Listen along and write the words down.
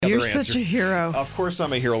You're answer. such a hero. Of course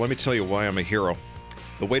I'm a hero. Let me tell you why I'm a hero.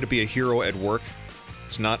 The way to be a hero at work,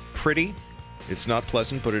 it's not pretty, it's not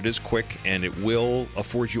pleasant, but it is quick, and it will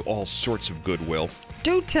afford you all sorts of goodwill.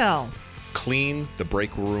 Do tell. Clean the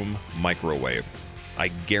break room microwave. I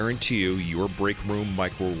guarantee you, your break room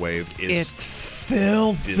microwave is It's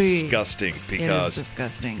filthy. disgusting. It Because is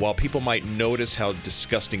disgusting. while people might notice how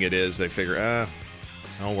disgusting it is, they figure,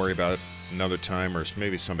 don't worry about it another time, or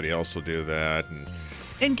maybe somebody else will do that.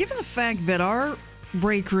 And given the fact that our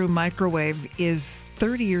break room microwave is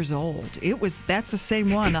 30 years old, that's the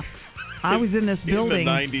same one. I was in this building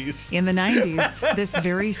In the 90s. In the 90s, this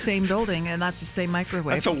very same building, and that's the same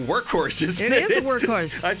microwave. That's a workhorse, isn't it? It is a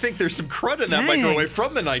workhorse. I think there's some crud in that Dang. microwave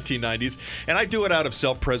from the 1990s. And I do it out of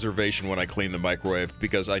self-preservation when I clean the microwave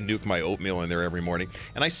because I nuke my oatmeal in there every morning.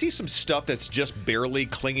 And I see some stuff that's just barely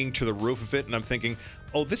clinging to the roof of it, and I'm thinking,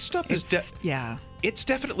 oh, this stuff is it's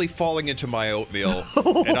definitely falling into my oatmeal,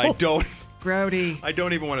 and I don't... Grody. I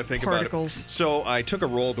don't even want to think Particles. about it. So I took a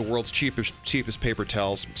roll of the world's cheapest paper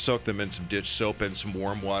towels, soaked them in some dish soap and some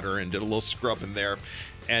warm water, and did a little scrub in there.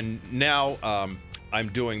 And now I'm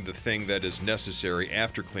doing the thing that is necessary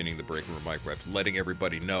after cleaning the break room microwave, letting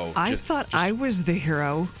everybody know. I thought I was the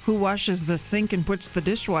hero who washes the sink and puts the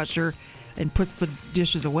dishwasher and puts the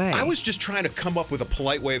dishes away. I was just trying to come up with a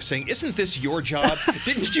polite way of saying, isn't this your job?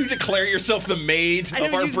 Didn't you declare yourself the maid I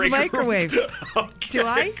of don't our use break the room? microwave. Okay, Do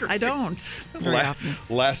I? great. I don't. Very often.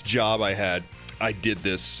 Last job I had, I did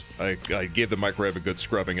this. I gave the microwave a good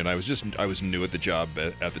scrubbing, and I was new at the job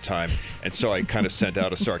at the time, and so I kind of sent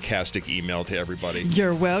out a sarcastic email to everybody.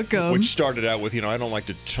 You're welcome. Which started out with, I don't like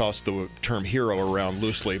to toss the term hero around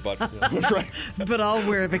loosely, but right, But I'll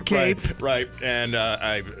wear the cape. right. And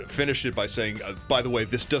I finished it by saying, by the way,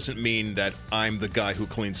 this doesn't mean that I'm the guy who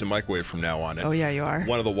cleans the microwave from now on. And Oh, yeah, you are.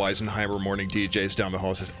 one of the Weisenheimer morning DJs down the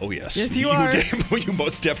hall said, oh, yes. Yes, you are. You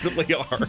most definitely are.